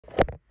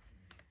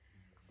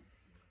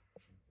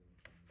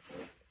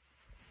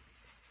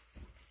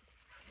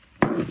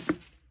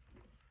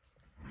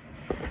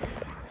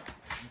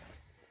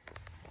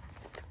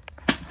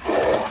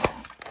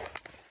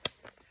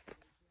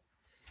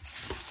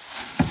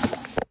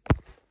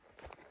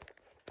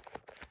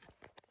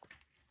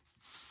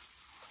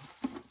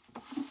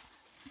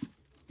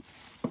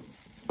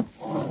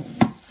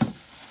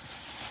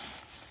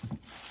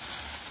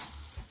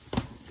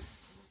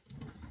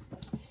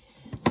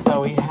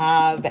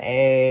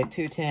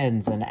two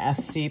tins, an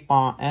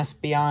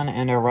Espeon,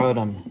 and a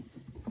Rotom.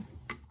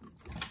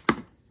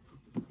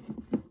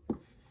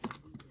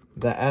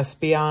 The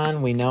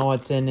Espeon, we know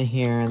what's in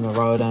here, and the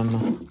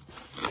Rotom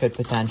could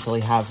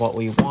potentially have what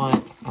we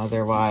want.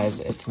 Otherwise,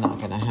 it's not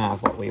going to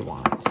have what we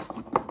want.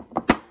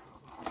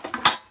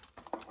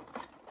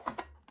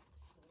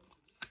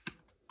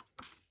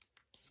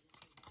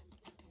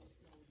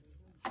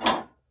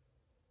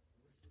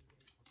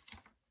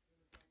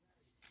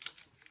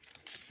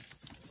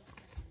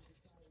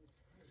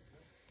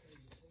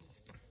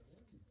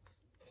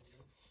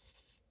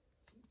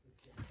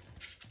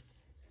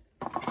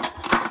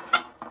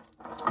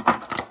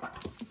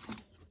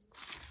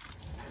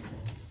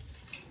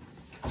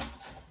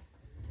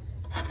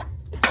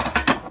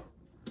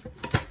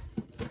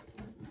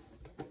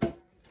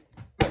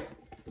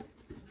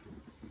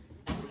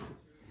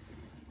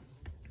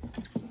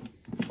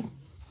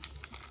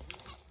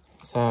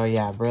 So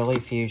yeah,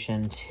 Brilli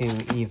Fusion 2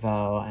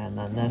 Evo, and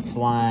then this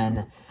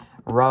one,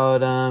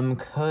 Rotom,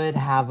 could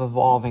have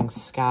Evolving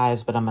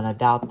Skies, but I'm gonna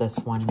doubt this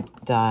one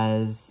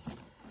does.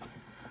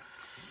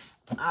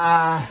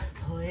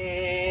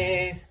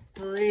 Please,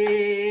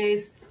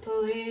 please,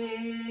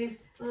 please,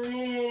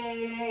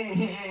 please.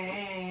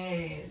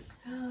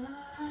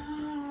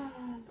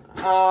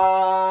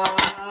 Oh,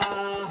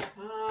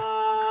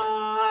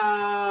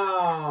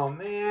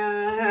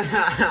 man.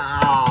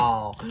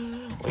 Oh,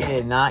 we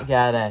did not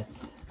get it.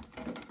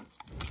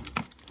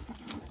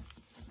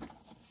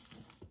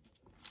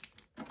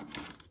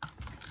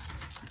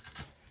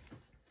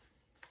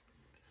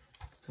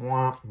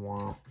 Womp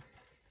womp.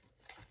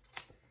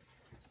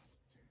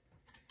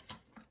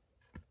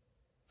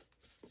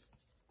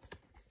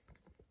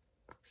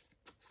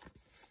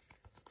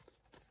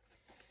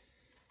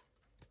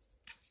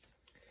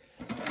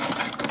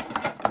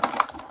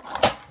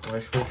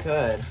 Wish we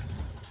could.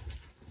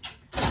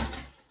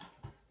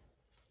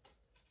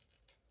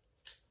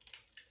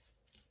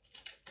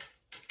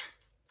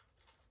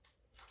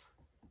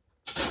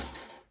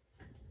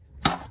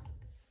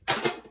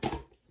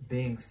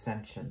 Being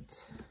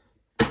sentient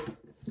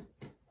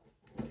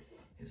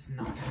is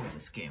not how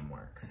this game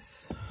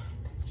works.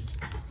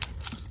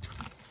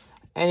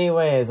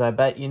 Anyways, I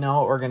bet you know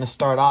what we're going to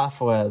start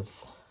off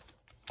with.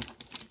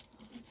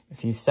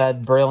 If you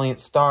said Brilliant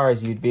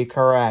Stars, you'd be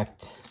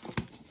correct.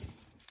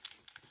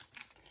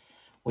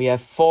 We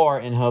have 4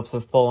 in hopes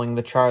of pulling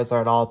the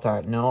Charizard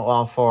Alt-Art. No,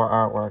 all 4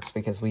 artworks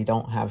because we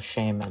don't have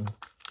Shaman.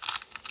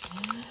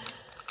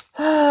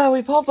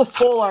 We pulled the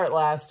full art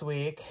last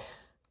week.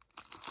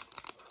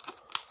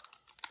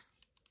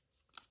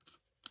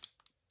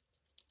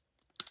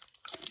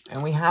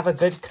 And we have a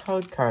good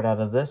code card out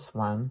of this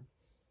one.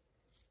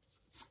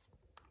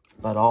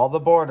 But all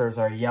the borders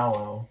are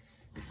yellow.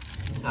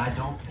 So I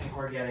don't think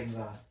we're getting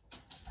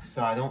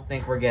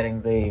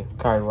the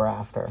card we're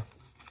after.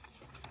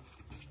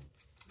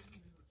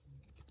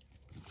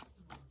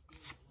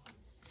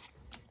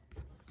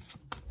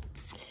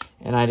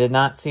 And I did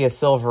not see a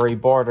silvery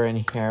border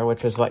in here,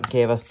 which is what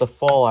gave us the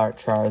full art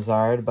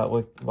Charizard, but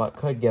what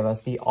could give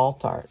us the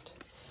alt art.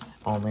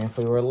 Only if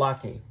we were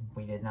lucky.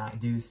 We did not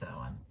do so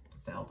and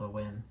failed to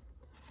win.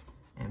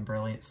 And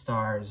Brilliant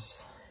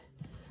Stars.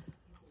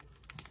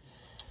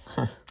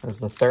 This is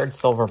the 3rd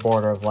silver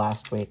border of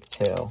last week,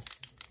 too.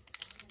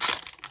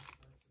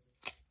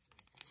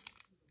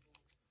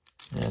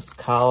 This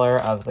color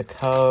of the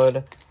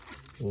code,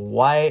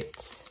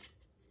 white,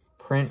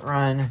 print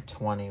run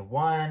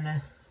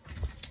 21.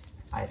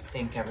 I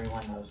think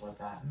everyone knows what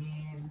that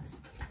means.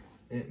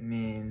 It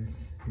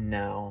means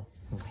no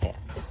hit.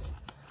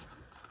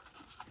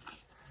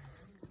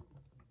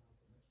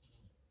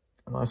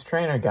 Most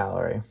Trainer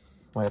Gallery,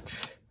 which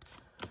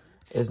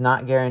is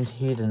not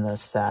guaranteed in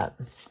this set.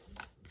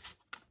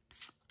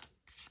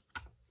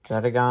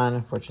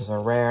 Dredagon, which is a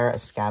rare, a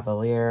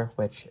Scavalier,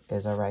 which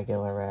is a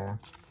regular rare.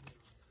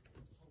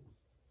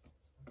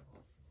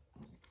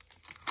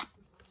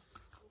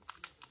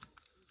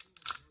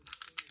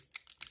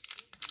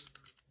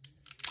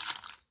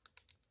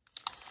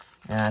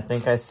 And I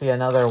think I see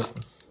another,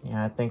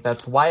 I think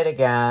that's white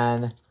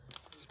again.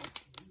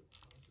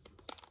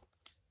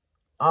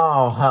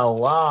 Oh,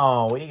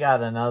 hello. We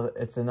got another,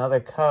 it's another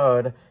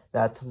code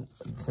that's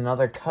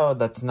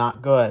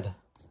not good.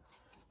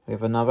 We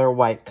have another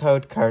white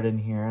code card in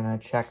here, and I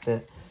checked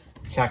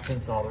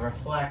into all the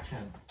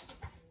reflection.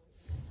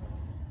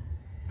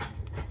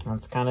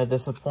 It's kind of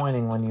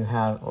disappointing when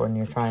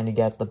you're trying to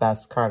get the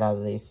best card out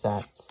of these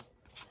sets.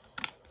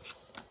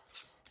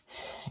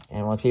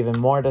 And what's even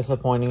more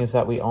disappointing is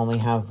that we only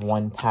have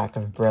 1 pack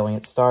of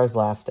Brilliant Stars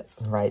left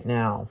right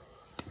now.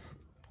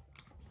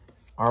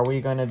 Are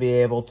we going to be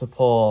able to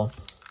pull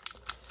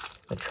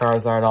the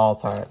Charizard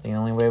Alt-Art? The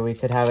only way we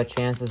could have a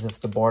chance is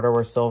if the border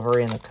were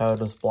silvery and the code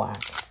was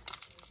black.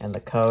 And the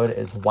code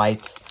is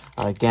white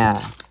again.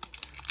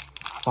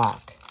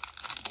 Fuck.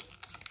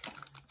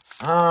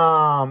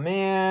 Oh,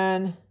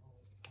 man.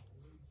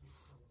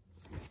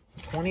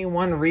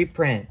 21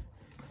 reprint.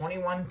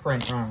 21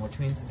 print run, which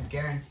means it's a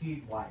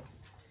guaranteed white.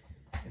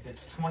 If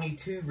it's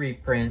 22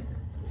 reprint,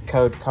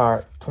 code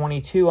card,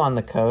 22 on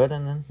the code,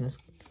 and then this,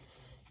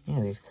 yeah,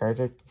 these cards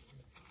are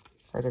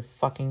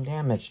fucking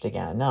damaged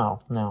again.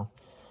 No,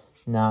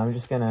 I'm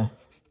just gonna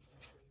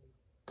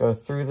go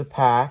through the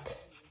pack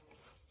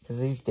because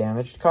of these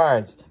damaged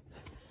cards.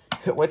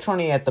 Which one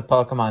of you at the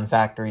Pokemon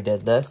Factory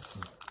did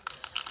this?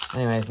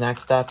 Anyways,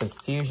 next up is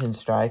Fusion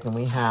Strike, and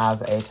we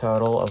have a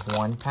total of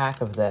 1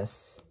 pack of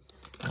this.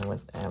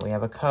 And we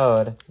have a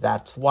code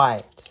that's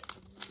white.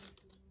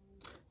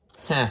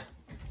 Heh.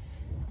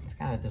 It's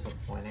kind of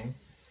disappointing.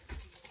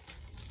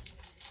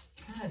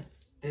 Kind of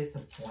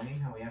disappointing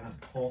how we haven't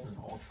pulled an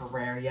ultra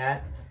rare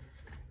yet.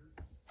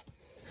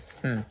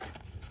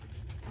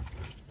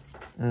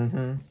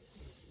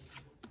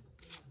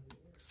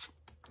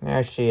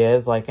 There she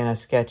is, like in a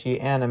sketchy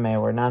anime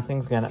where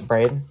nothing's gonna...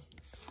 Braden?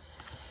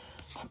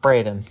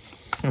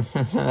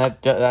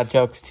 that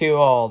joke's too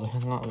old.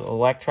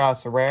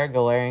 Electros rare,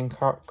 Galarian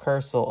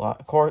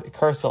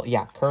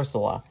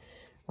Cursula.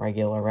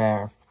 Regular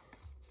rare.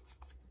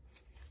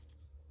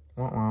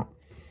 And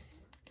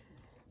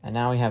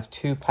now we have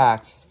 2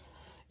 packs,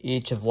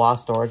 each of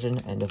Lost Origin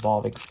and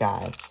Evolving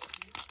Skies.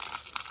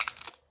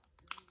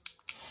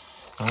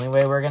 The only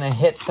way we're gonna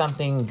hit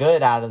something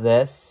good out of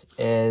this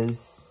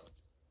is...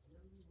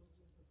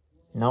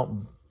 Nope,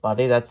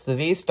 buddy, that's the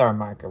V-Star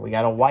marker. We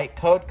got a white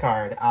code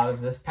card out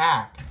of this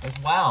pack as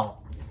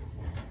well.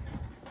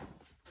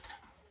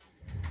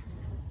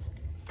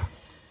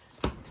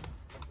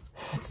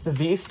 It's the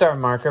V-Star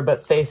marker,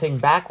 but facing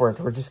backwards.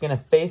 We're just going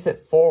to face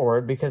it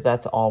forward because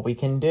that's all we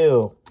can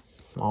do.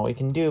 All we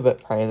can do,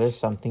 but pray there's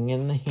something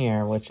in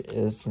here, which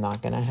is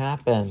not going to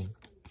happen.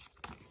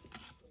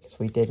 Because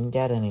we didn't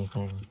get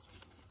anything.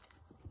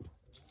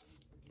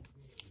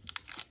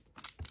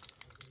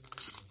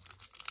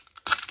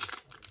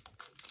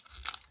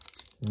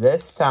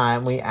 This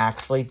time, we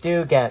actually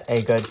do get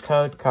a good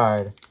code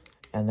card.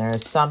 And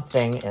there's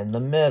something in the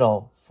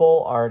middle.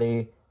 Full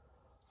arty,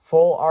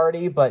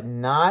 but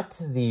not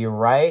the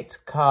right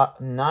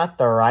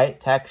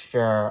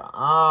texture.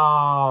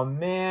 Oh,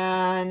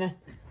 man.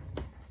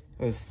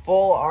 It was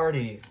full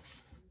arty.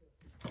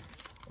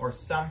 Or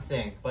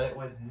something, but it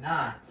was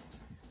not.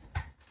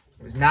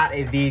 It was not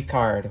a V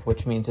card,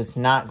 which means it's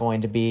not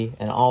going to be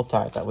an alt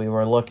art that we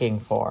were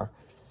looking for.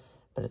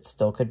 But it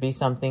still could be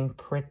something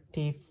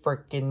pretty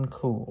freaking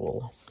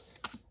cool.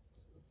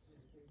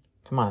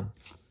 Come on.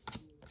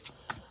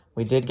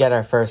 We did get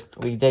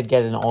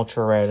an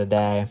ultra rare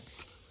today.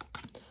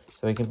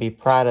 So we can be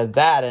proud of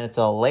that. And it's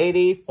a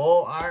lady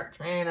full art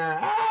trainer.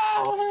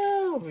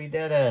 Oh, woohoo! We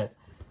did it.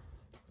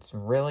 It's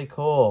really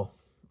cool.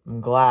 I'm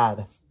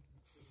glad.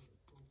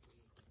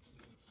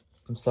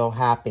 I'm so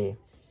happy.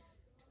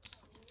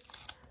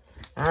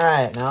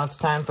 Alright, now it's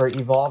time for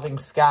Evolving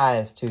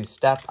Skies to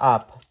step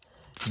up.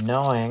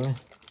 Knowing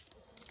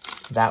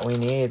that we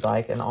need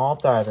like an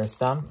alt art or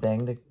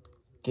something to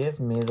give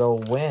me the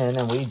win.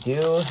 And we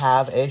do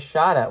have a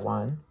shot at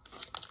one.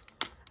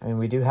 I mean,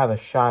 we do have a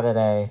shot at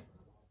a...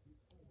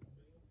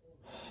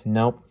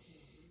 Nope.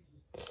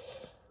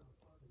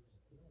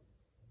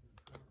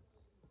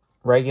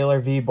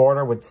 Regular V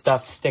border with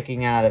stuff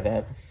sticking out of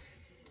it.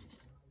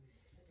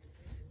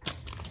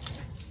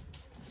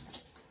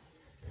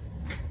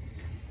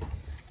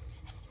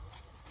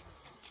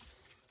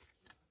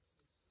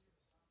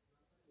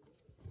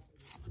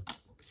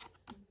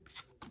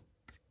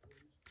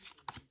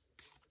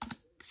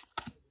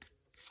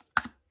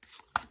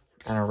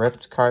 And a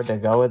ripped card to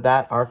go with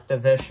that.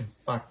 Arctivish.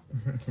 Fuck.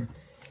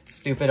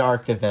 Stupid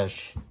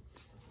Arctivish.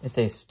 It's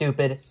a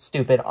stupid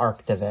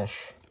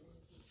Arctivish.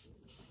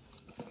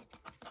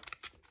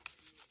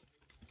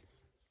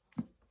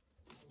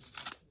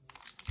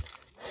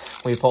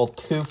 We pulled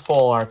 2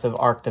 full arts of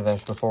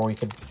Arctivish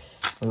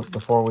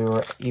before we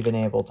were even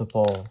able to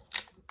pull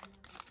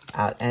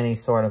out any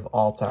sort of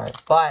alt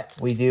art. But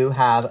we do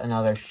have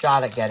another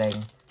shot at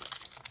getting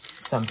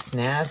some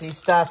snazzy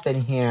stuff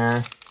in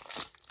here.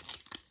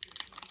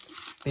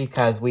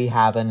 Because we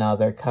have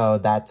another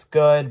code that's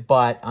good,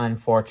 but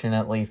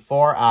unfortunately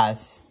for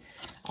us,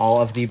 all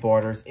of the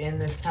borders in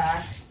this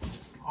pack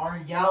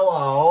are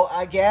yellow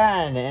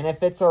again. And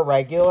if it's a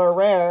regular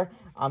rare,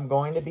 I'm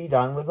going to be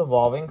done with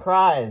Evolving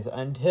Cries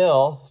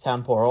until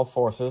Temporal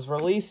Forces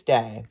release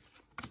day.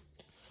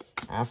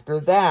 After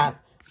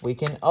that, we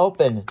can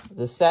open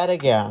the set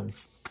again.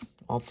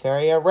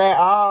 Altaria rare.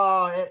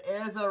 Oh, it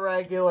is a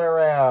regular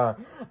rare.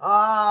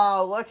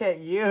 Oh, look at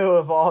you,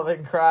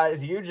 Evolving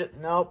Cries. You just...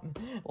 Nope.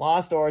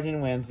 Lost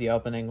Origin wins the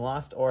opening.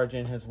 Lost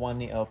Origin has won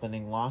the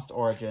opening. Lost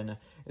Origin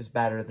is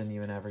better than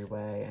you in every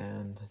way.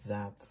 And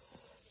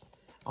that's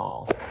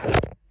all.